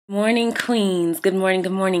Morning, Queens. Good morning,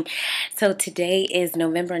 good morning. So today is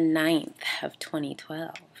November 9th of 2012,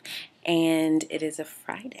 and it is a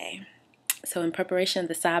Friday. So in preparation of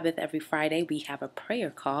the Sabbath, every Friday we have a prayer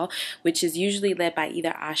call, which is usually led by either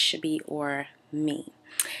Ashabi or me.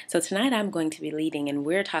 So tonight I'm going to be leading, and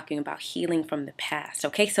we're talking about healing from the past.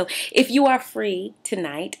 Okay, so if you are free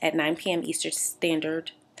tonight at 9 p.m. Eastern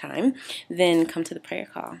Standard Time, then come to the prayer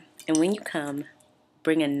call. And when you come,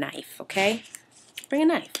 bring a knife, okay? Bring a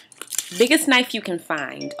knife. Biggest knife you can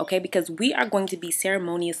find, okay? Because we are going to be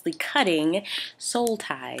ceremoniously cutting soul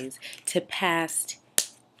ties to past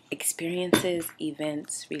experiences,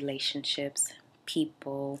 events, relationships,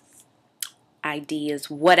 people, ideas,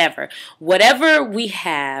 whatever. Whatever we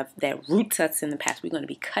have that roots us in the past, we're going to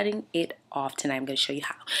be cutting it off tonight. I'm going to show you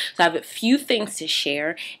how. So I have a few things to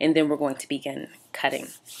share, and then we're going to begin cutting.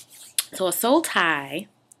 So a soul tie,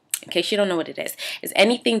 in case you don't know what it is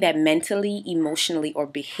anything that mentally, emotionally, or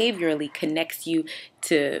behaviorally connects you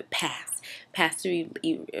to past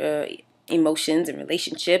emotions and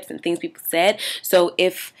relationships and things people said. So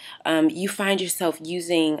if you find yourself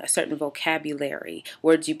using a certain vocabulary,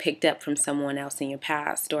 words you picked up from someone else in your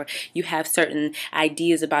past, or you have certain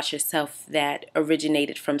ideas about yourself that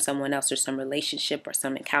originated from someone else or some relationship or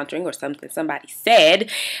some encountering or something somebody said,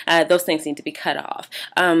 those things need to be cut off.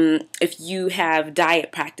 If you have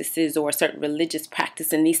diet practices or a certain religious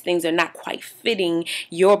practice and these things are not quite fitting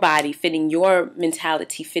your body, fitting your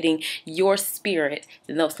mentality, fitting your spirit,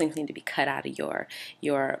 then those things need to be cut out of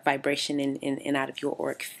your vibration and out of your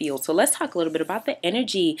auric field. So let's talk a little bit about the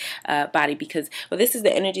energy body, because this is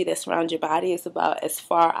the energy that surrounds your body. It's about as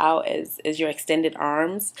far out as your extended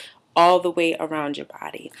arms, all the way around your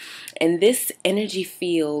body. And this energy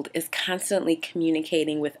field is constantly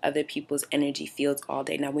communicating with other people's energy fields all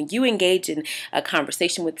day. Now, when you engage in a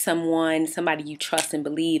conversation with somebody you trust and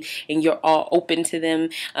believe, and you're all open to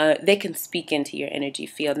them, they can speak into your energy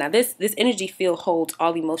field. Now, this energy field holds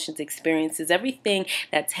all emotions, experiences, everything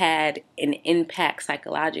that's had an impact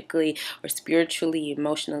psychologically or spiritually,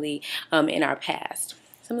 emotionally in our past.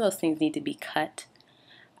 Some of those things need to be cut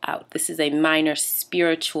out. This is a minor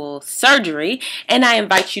spiritual surgery, and I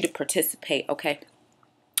invite you to participate, okay?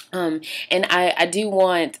 And I do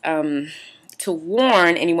want to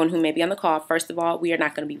warn anyone who may be on the call. First of all, we are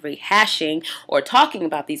not going to be rehashing or talking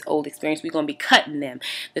about these old experiences. We're going to be cutting them.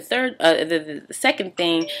 The second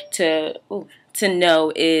thing to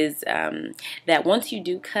know is that once you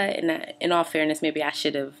do cut, and in all fairness, maybe I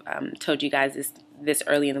should have told you guys this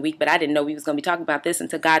early in the week, but I didn't know we was going to be talking about this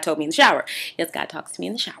until God told me in the shower. Yes, God talks to me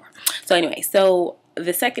in the shower. So anyway, so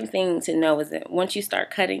the second thing to know is that once you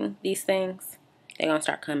start cutting these things, they're going to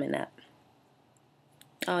start coming up.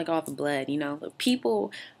 Like all the blood, the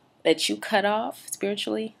people that you cut off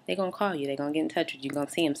spiritually, they're going to call you. They're going to get in touch with you. You're going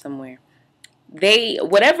to see them somewhere.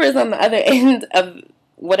 Whatever is on the other end of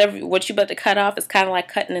what you're about to cut off is kind of like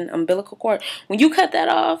cutting an umbilical cord. When you cut that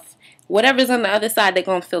off, whatever's on the other side, they're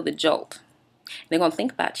going to feel the jolt. They're going to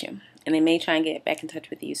think about you, and they may try and get back in touch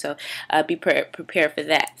with you. So be prepared for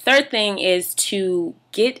that. Third thing is to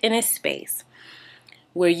get in a space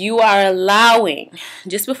where you are allowing,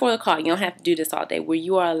 just before the call, you don't have to do this all day, where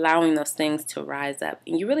you are allowing those things to rise up.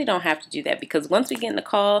 And you really don't have to do that, because once we get in the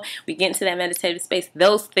call, we get into that meditative space,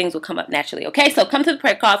 those things will come up naturally. Okay, so come to the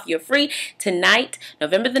prayer call if you're free tonight,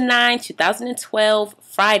 November the 9th, 2012,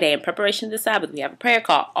 Friday, in preparation of the Sabbath. We have a prayer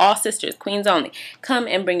call, all sisters, queens only. Come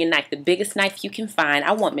and bring your knife, the biggest knife you can find.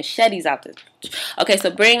 I want machetes out there. Okay,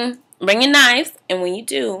 so bring your knives, and when you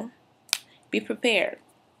do, be prepared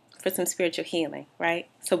for some spiritual healing, right?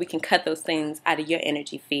 So we can cut those things out of your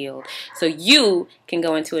energy field, so you can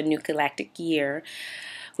go into a new galactic year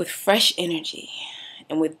with fresh energy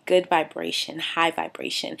and with good vibration, high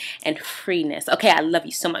vibration, and freeness. Okay, I love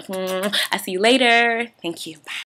you so much. I see you later. Thank you. Bye.